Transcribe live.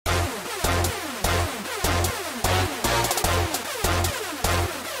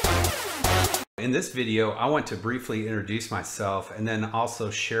In this video, I want to briefly introduce myself and then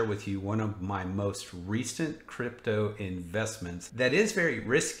also share with you one of my most recent crypto investments that is very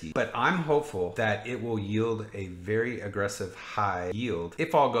risky, but I'm hopeful that it will yield a very aggressive high yield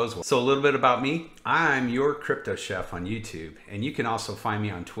if all goes well. So a little bit about me. I'm your crypto chef on YouTube, and you can also find me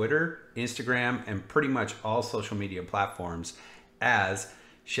on Twitter, Instagram, and pretty much all social media platforms as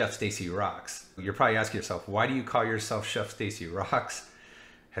Chef Stacy Rocks. You're probably asking yourself, why do you call yourself Chef Stacy Rocks?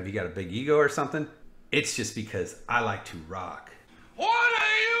 Have you got a big ego or something? It's just because I like to rock. What do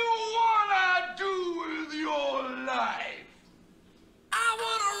you wanna do with your life? I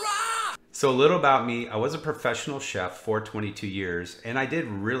wanna rock! So a little about me, I was a professional chef for 22 years, and I did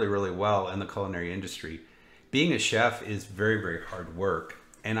really well in the culinary industry. Being a chef is very hard work,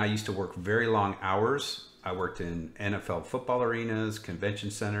 and I used to work very long hours. I worked in NFL football arenas,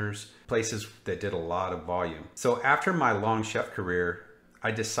 convention centers, places that did a lot of volume. So after my long chef career, I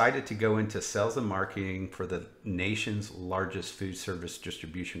decided to go into sales and marketing for the nation's largest food service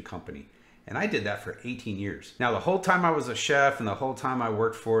distribution company. And I did that for 18 years. Now, the whole time I was a chef and the whole time I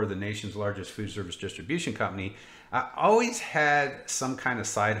worked for the nation's largest food service distribution company, I always had some kind of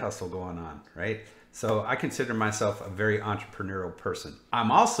side hustle going on, right? So I consider myself a very entrepreneurial person.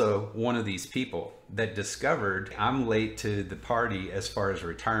 I'm also one of these people that discovered I'm late to the party as far as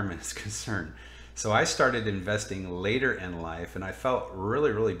retirement is concerned. So I started investing later in life, and I felt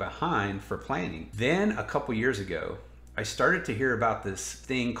really behind for planning. Then a couple years ago, I started to hear about this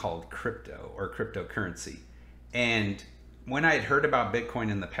thing called crypto or cryptocurrency. And when I had heard about Bitcoin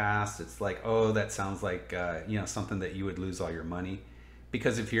in the past, it's like, oh, that sounds like something that you would lose all your money.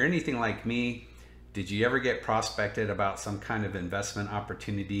 Because if you're anything like me, did you ever get prospected about some kind of investment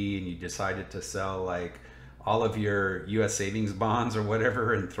opportunity and you decided to sell like all of your US savings bonds or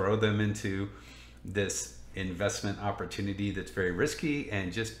whatever and throw them into this investment opportunity that's very risky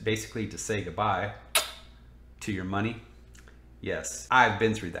and just basically to say goodbye to your money? Yes, I've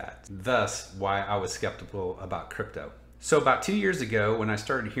been through that. Thus why I was skeptical about crypto. So about 2 years ago, when I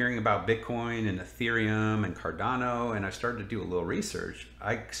started hearing about Bitcoin and Ethereum and Cardano, and I started to do a little research,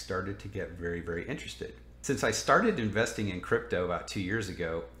 I started to get very interested. Since I started investing in crypto about 2 years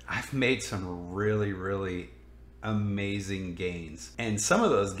ago, I've made some really amazing gains. And some of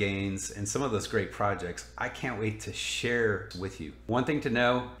those gains and some of those great projects, I can't wait to share with you. One thing to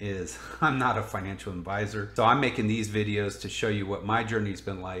know is I'm not a financial advisor. So I'm making these videos to show you what my journey's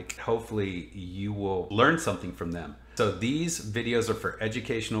been like. Hopefully you will learn something from them. So these videos are for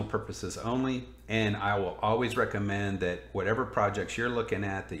educational purposes only. And I will always recommend that whatever projects you're looking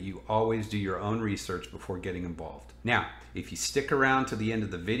at, that you always do your own research before getting involved. Now, if you stick around to the end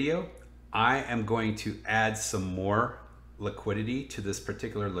of the video, I am going to add some more liquidity to this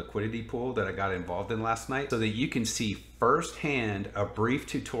particular liquidity pool that I got involved in last night so that you can see firsthand a brief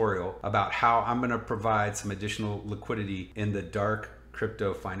tutorial about how I'm going to provide some additional liquidity in the Dark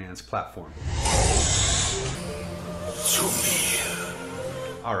Crypto Finance platform.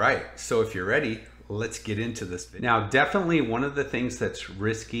 All right, so if you're ready, let's get into this video. Now, definitely one of the things that's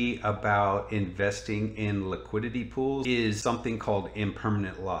risky about investing in liquidity pools is something called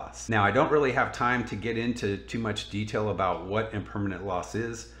impermanent loss. Now, I don't really have time to get into too much detail about what impermanent loss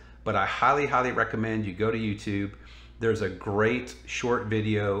is, but I highly recommend you go to YouTube. There's a great short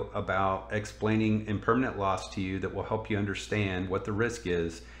video about explaining impermanent loss to you that will help you understand what the risk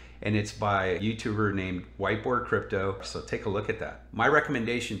is. And it's by a YouTuber named Whiteboard Crypto. So take a look at that. My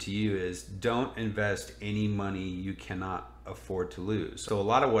recommendation to you is don't invest any money you cannot afford to lose. So a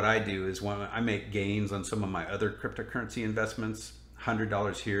lot of what I do is when I make gains on some of my other cryptocurrency investments,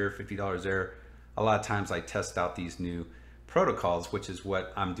 $100 here, $50 there, a lot of times I test out these new protocols, which is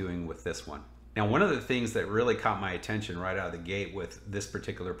what I'm doing with this one. Now, one of the things that really caught my attention right out of the gate with this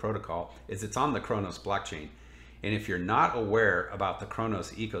particular protocol is it's on the Cronos blockchain. And if you're not aware about the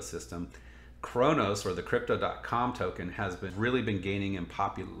Cronos ecosystem, Cronos, or the Crypto.com token, has really been gaining in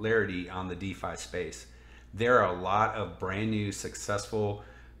popularity on the DeFi space. There are a lot of brand new successful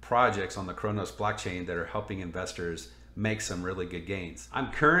projects on the Cronos blockchain that are helping investors make some really good gains.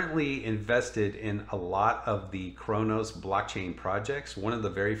 I'm currently invested in a lot of the Cronos blockchain projects. One of the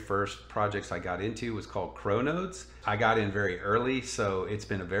very first projects I got into was called Cronos. I got in very early, so it's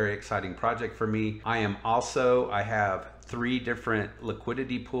been a very exciting project for me. I have 3 different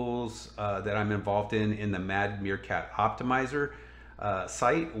liquidity pools that I'm involved in the Mad Meerkat Optimizer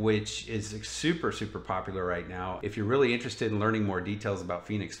site, which is super popular right now. If you're really interested in learning more details about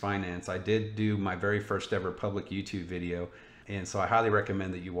Phoenix Finance, I did do my very first ever public YouTube video, and so I highly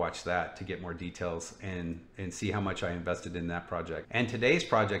recommend that you watch that to get more details and see how much I invested in that project. And today's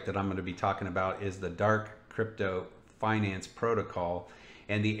project that I'm going to be talking about is the Dark Crypto Finance protocol,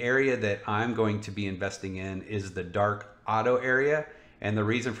 And the area that I'm going to be investing in is the DarkAuto area. And the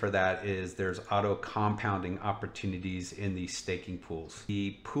reason for that is there's auto compounding opportunities in these staking pools.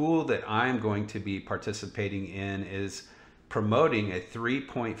 The pool that I'm going to be participating in is promoting a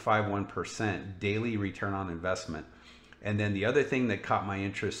 3.51% daily return on investment. And then the other thing that caught my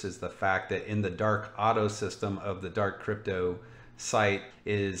interest is the fact that in the DarkAuto system of the DarkCrypto site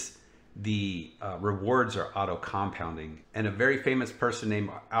is the rewards are auto compounding. And a very famous person named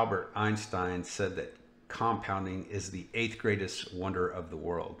Albert Einstein said that compounding is the 8th greatest wonder of the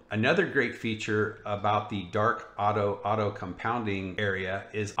world. Another great feature about the DarkAuto auto compounding area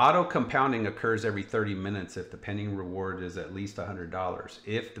is auto compounding occurs every 30 minutes if the pending reward is at least $100.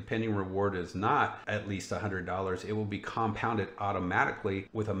 If the pending reward is not at least $100, it will be compounded automatically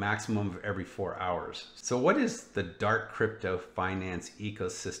with a maximum of every 4 hours. So what is the DarkCrypto finance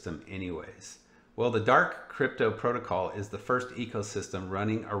ecosystem anyways? Well, the DarkCrypto protocol is the first ecosystem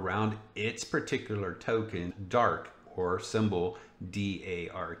running around its particular token, DARK, or symbol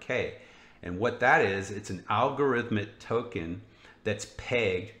DARK. And what that is, it's an algorithmic token that's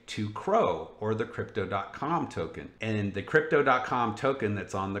pegged to CRO, or the Crypto.com token. And the Crypto.com token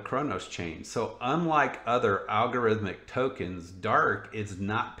that's on the Cronos chain. So unlike other algorithmic tokens, DARK is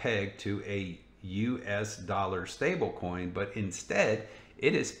not pegged to a US dollar stablecoin, but instead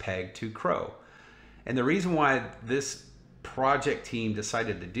it is pegged to CRO. And the reason why this project team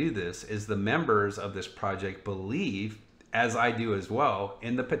decided to do this is the members of this project believe, as I do as well,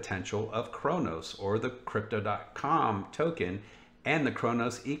 in the potential of Cronos, or the Crypto.com token, and the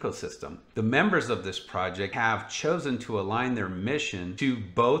Cronos ecosystem. The members of this project have chosen to align their mission to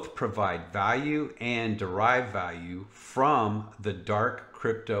both provide value and derive value from the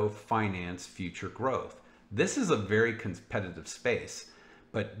DarkCrypto finance future growth. This is a very competitive space.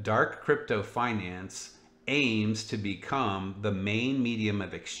 But DarkCrypto finance aims to become the main medium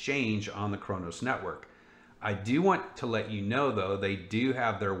of exchange on the Cronos network. I do want to let you know, though, they do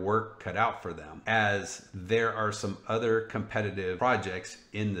have their work cut out for them, as there are some other competitive projects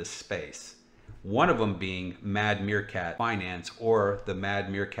in this space. One of them being Mad Meerkat Finance, or the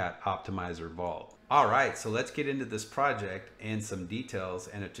Mad Meerkat Optimizer Vault. All right, so let's get into this project and some details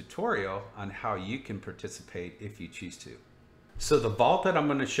and a tutorial on how you can participate if you choose to. So the vault that I'm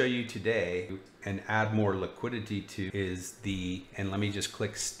going to show you today and add more liquidity to is and let me just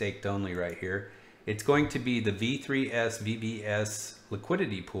click staked only right here. It's going to be the V3S VVS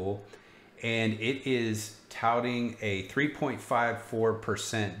liquidity pool, and it is touting a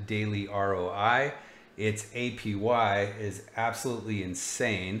 3.54% daily ROI. Its APY is absolutely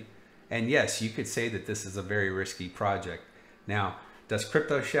insane. And yes, you could say that this is a very risky project. Now, does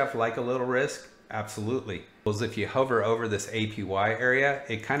Crypto Chef like a little risk? Absolutely. If you hover over this APY area,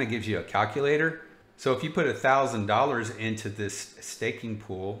 it kind of gives you a calculator. So if you put $1,000 into this staking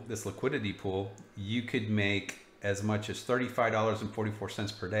pool, this liquidity pool, you could make as much as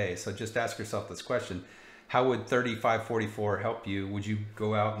 $35.44 per day. So just ask yourself this question: how would $35.44 help you? Would you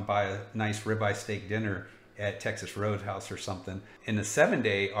go out and buy a nice ribeye steak dinner at Texas Roadhouse or something? In a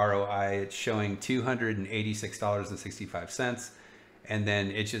 7-day ROI, it's showing $286.65. And then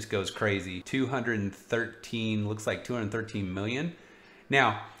it just goes crazy. 213, looks like 213 million.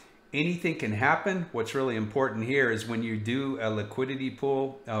 Now, anything can happen. What's really important here is when you do a liquidity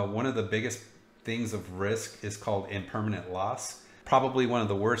pool, one of the biggest things of risk is called impermanent loss. Probably one of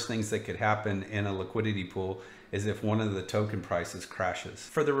the worst things that could happen in a liquidity pool is if one of the token prices crashes.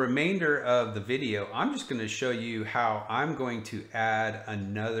 For the remainder of the video, I'm just going to show you how I'm going to add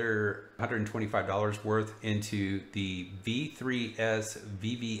another $125 worth into the V3S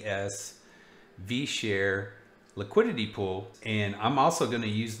VVS V-Share liquidity pool. And I'm also going to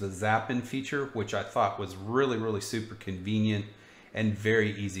use the ZapIn feature, which I thought was really super convenient and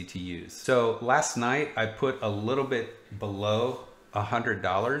very easy to use. So last night I put a little bit below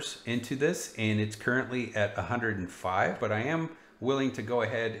 $100 into this, and it's currently at 105, but I am willing to go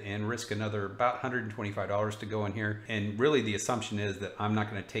ahead and risk another about $125 to go in here. And really the assumption is that I'm not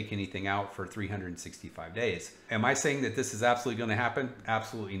going to take anything out for 365 days. Am I saying that this is absolutely going to happen?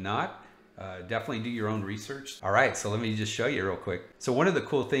 Absolutely not. Definitely do your own research. All right, so let me just show you real quick. So one of the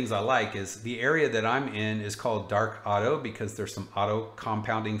cool things I like is the area that I'm in is called DarkAuto, because there's some auto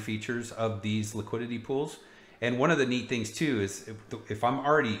compounding features of these liquidity pools. And one of the neat things too is if I'm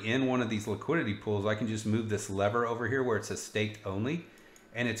already in one of these liquidity pools, I can just move this lever over here where it says staked only,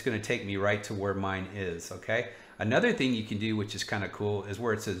 and it's going to take me right to where mine is. Okay. Another thing you can do, which is kind of cool, is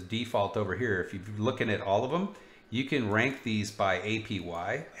where it says default over here. If you're looking at all of them, you can rank these by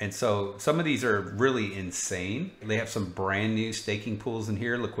APY. And so some of these are really insane. They have some brand new staking pools in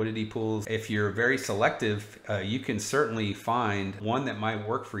here, liquidity pools. If you're very selective, you can certainly find one that might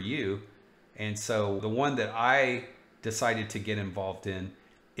work for you. And so the one that I decided to get involved in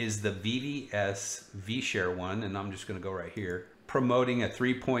is the VVS VShare one. And I'm just gonna go right here, promoting a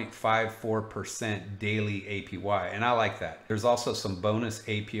 3.54% daily APY. And I like that. There's also some bonus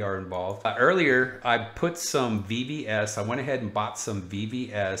APR involved. Earlier, I put some VVS. I went ahead and bought some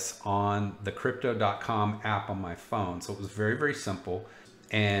VVS on the Crypto.com app on my phone. So it was very, very simple.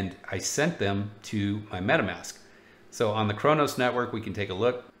 And I sent them to my MetaMask. So on the Cronos network, we can take a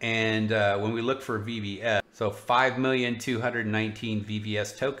look. And when we look for VVS, so 5,219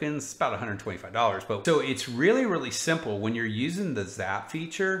 VVS tokens, about $125. But so it's really, really simple. When you're using the Zap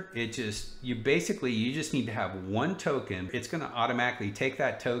feature, you just need to have one token. It's gonna automatically take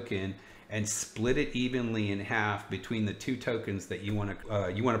that token and split it evenly in half between the two tokens that you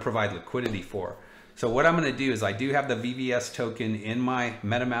wanna provide liquidity for. So what I'm gonna do is I do have the VVS token in my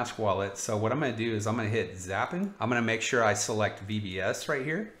MetaMask wallet. So what I'm gonna do is I'm gonna hit ZapIn. I'm gonna make sure I select VVS right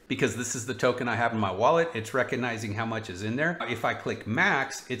here because this is the token I have in my wallet. It's recognizing how much is in there. If I click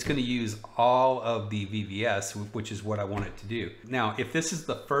max, it's gonna use all of the VVS, which is what I want it to do. Now, if this is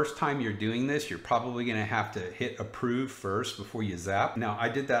the first time you're doing this, you're probably gonna have to hit approve first before you zap. Now, I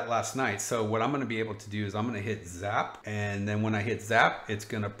did that last night. So what I'm gonna be able to do is I'm gonna hit zap. And then when I hit zap, it's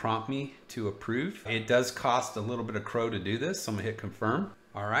gonna prompt me to approve. It does cost a little bit of crow to do this. So I'm gonna hit confirm.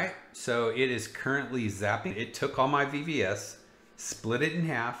 All right, so it is currently zapping. It took all my VVS, split it in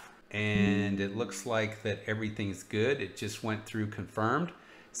half, and it looks like that everything's good. It just went through confirmed.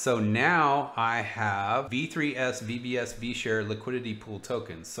 So now I have V3S, VVS, VShare liquidity pool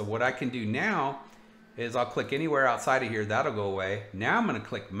tokens. So what I can do now is I'll click anywhere outside of here, that'll go away. Now I'm gonna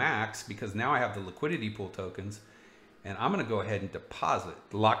click max because now I have the liquidity pool tokens. And I'm gonna go ahead and deposit.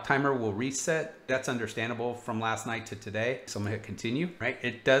 The lock timer will reset. That's understandable from last night to today. So I'm gonna hit continue, right?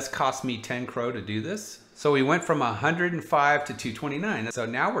 It does cost me 10 crow to do this. So we went from 105 to 229. So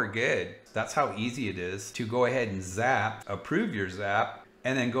now we're good. That's how easy it is to go ahead and zap, approve your zap,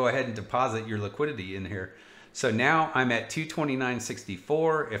 and then go ahead and deposit your liquidity in here. So now I'm at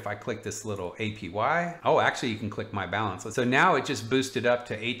 229.64. If I click this little APY, oh, actually you can click my balance. So now it just boosted up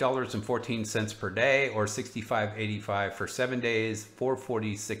to $8.14 per day or $65.85 for 7 days,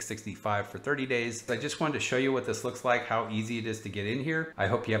 $446.65 for 30 days. I just wanted to show you what this looks like, how easy it is to get in here. I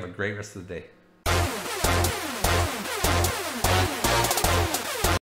hope you have a great rest of the day.